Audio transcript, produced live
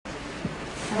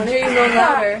I want to hear you go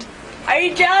louder. Are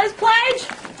you jealous, Pledge?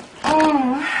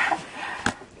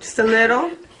 Just a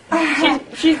little.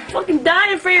 She's fucking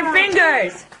dying for your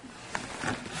fingers.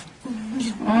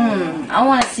 I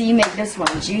want to see you make this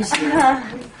one juicy.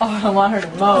 Oh, I want her to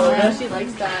mow. No, she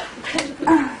likes that.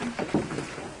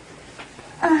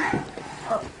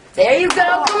 There you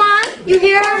go. Come on. You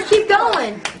hear her? Keep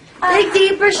going. Dig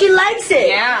deeper. She likes it.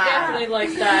 Yeah. Definitely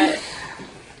likes that.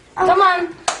 Come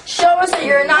on. Show us that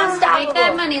you're not Make that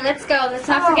stoppable. money. Let's go. Let's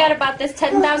not forget about this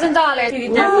 $10,000. You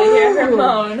can definitely hear her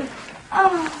moan.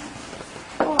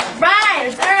 Right.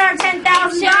 Let's earn our Sharing the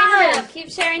 $10,000. love. Keep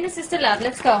sharing the sister love.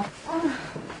 Let's go.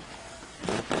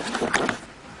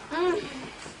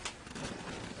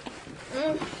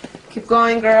 Keep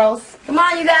going, girls. Come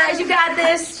on, you guys. You got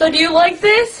this. So do you like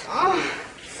this?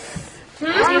 Do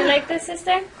you like this,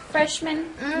 sister? Freshman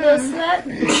little slut?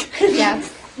 Yeah.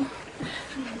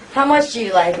 How much do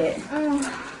you like it?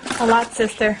 A lot,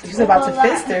 sister. She's about to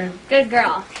fist her. Good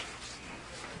girl.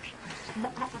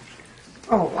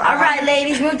 Oh, wow. All right,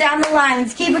 ladies. Move down the line.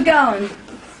 Let's keep it going.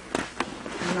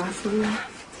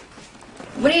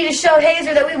 We need to show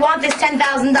Hazer that we want this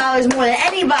 $10,000 more than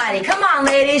anybody. Come on,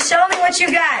 ladies. Show me what you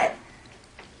got.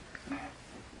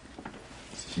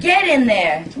 Get in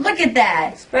there. Look at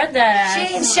that. Spread that She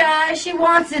ass. ain't shy. She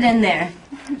wants it in there.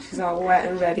 She's all wet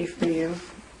and ready for you.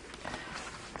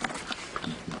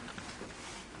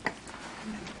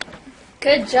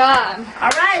 Good job. All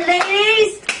right,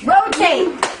 ladies.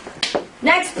 Rotate.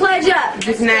 Next pledge up.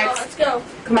 Who's next? Let's go.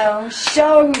 Come on.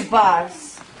 Show who's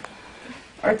boss.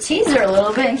 Or tease her a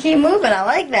little bit and keep moving. I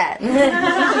like that.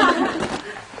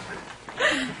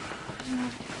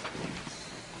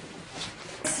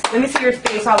 Let me see your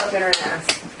face all up in her ass.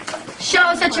 Show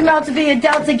us that you're meant to be a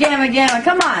Delta Gamma Gamma.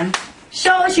 Come on.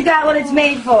 Show us you got what it's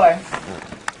made for.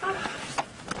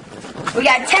 We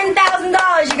got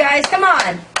 $10,000, you guys. Come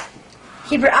on.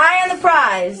 Keep your eye on the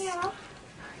prize.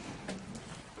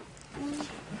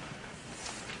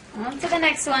 On to the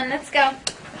next one. Let's go.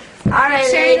 All right,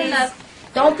 Sharing the ladies. love.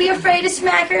 Don't be afraid to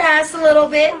smack her ass a little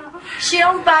bit. She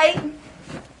don't bite.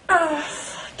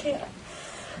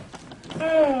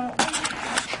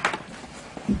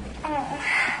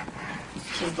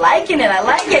 She's liking it. I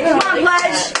like it. Come on,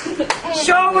 Pledge.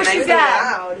 Show her what you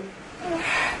got.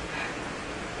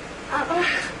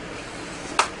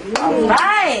 All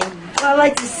right. What I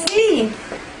like to see.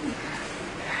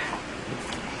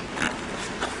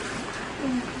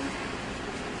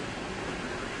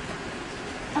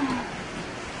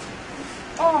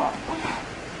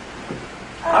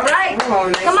 All right. Oh,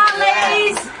 nice. Come on,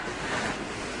 ladies.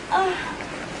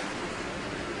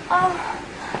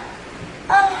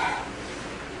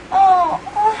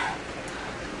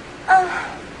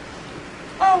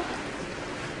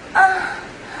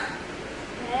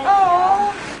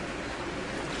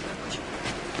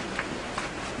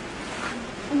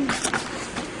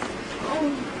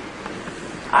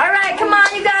 All right, come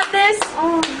on, you got this.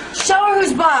 Show her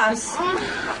who's boss.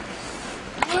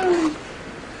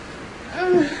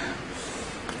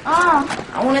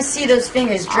 I want to see those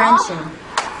fingers drenching.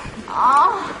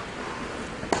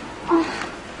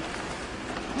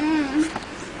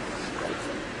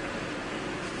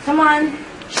 Come on,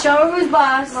 show her who's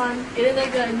boss. Come on. Get in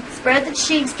there good. Spread the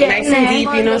cheeks, get Nice in and there. deep.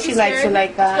 You know she likes it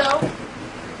like that. Let's go.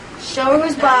 Show her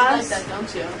who's You like boss. that,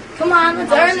 don't you? Come on,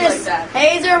 let's Oh, earn she this. like that.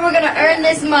 Hazer, we're gonna earn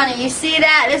this money. You see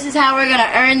that? This is how we're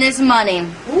gonna earn this money.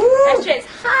 That shit's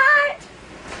hot.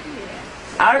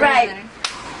 All right,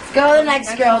 let's go to the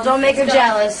next girl. Don't make her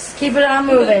jealous. Keep it on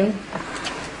moving.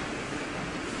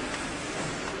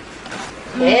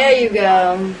 There you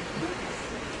go.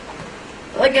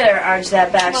 Look at her arch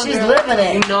that back. She's living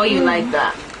You it. know you like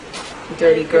that.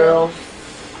 Dirty girl.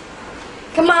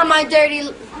 Come on, my dirty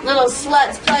little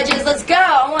sluts, pledges. Let's go.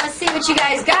 I want to see what you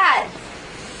guys got.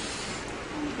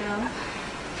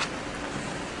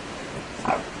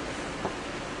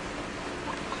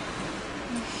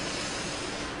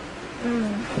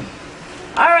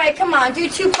 All right, come on. Do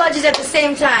 2 pledges at the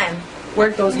same time.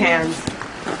 Work those hands.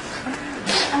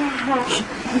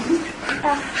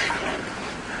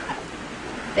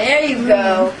 There you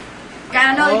go.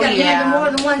 Gotta know you Oh, gotta yeah. handle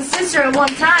more than one sister at one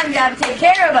time. You gotta take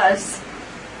care of us.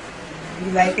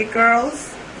 You like it,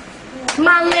 girls? Come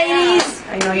on, ladies.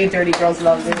 I know you dirty girls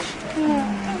love this.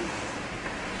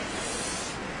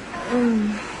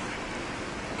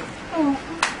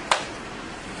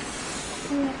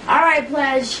 All right,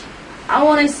 Pledge. I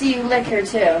want to see you lick her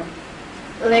too.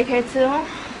 Lick her too?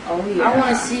 Oh, I yeah. want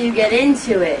to see you get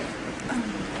into it.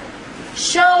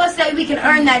 Show us that we can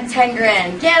earn that 10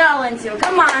 grand. Get all into it.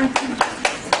 Come on.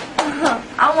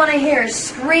 I want to hear her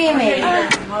screaming.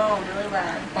 Moan really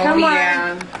loud. Come on.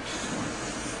 Yeah.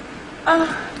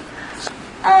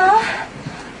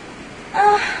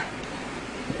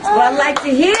 That's what I like to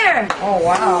hear. Oh,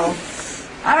 wow.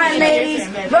 All right, ladies,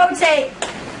 rotate.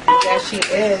 There she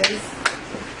is.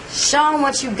 Show them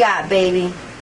what you got, baby.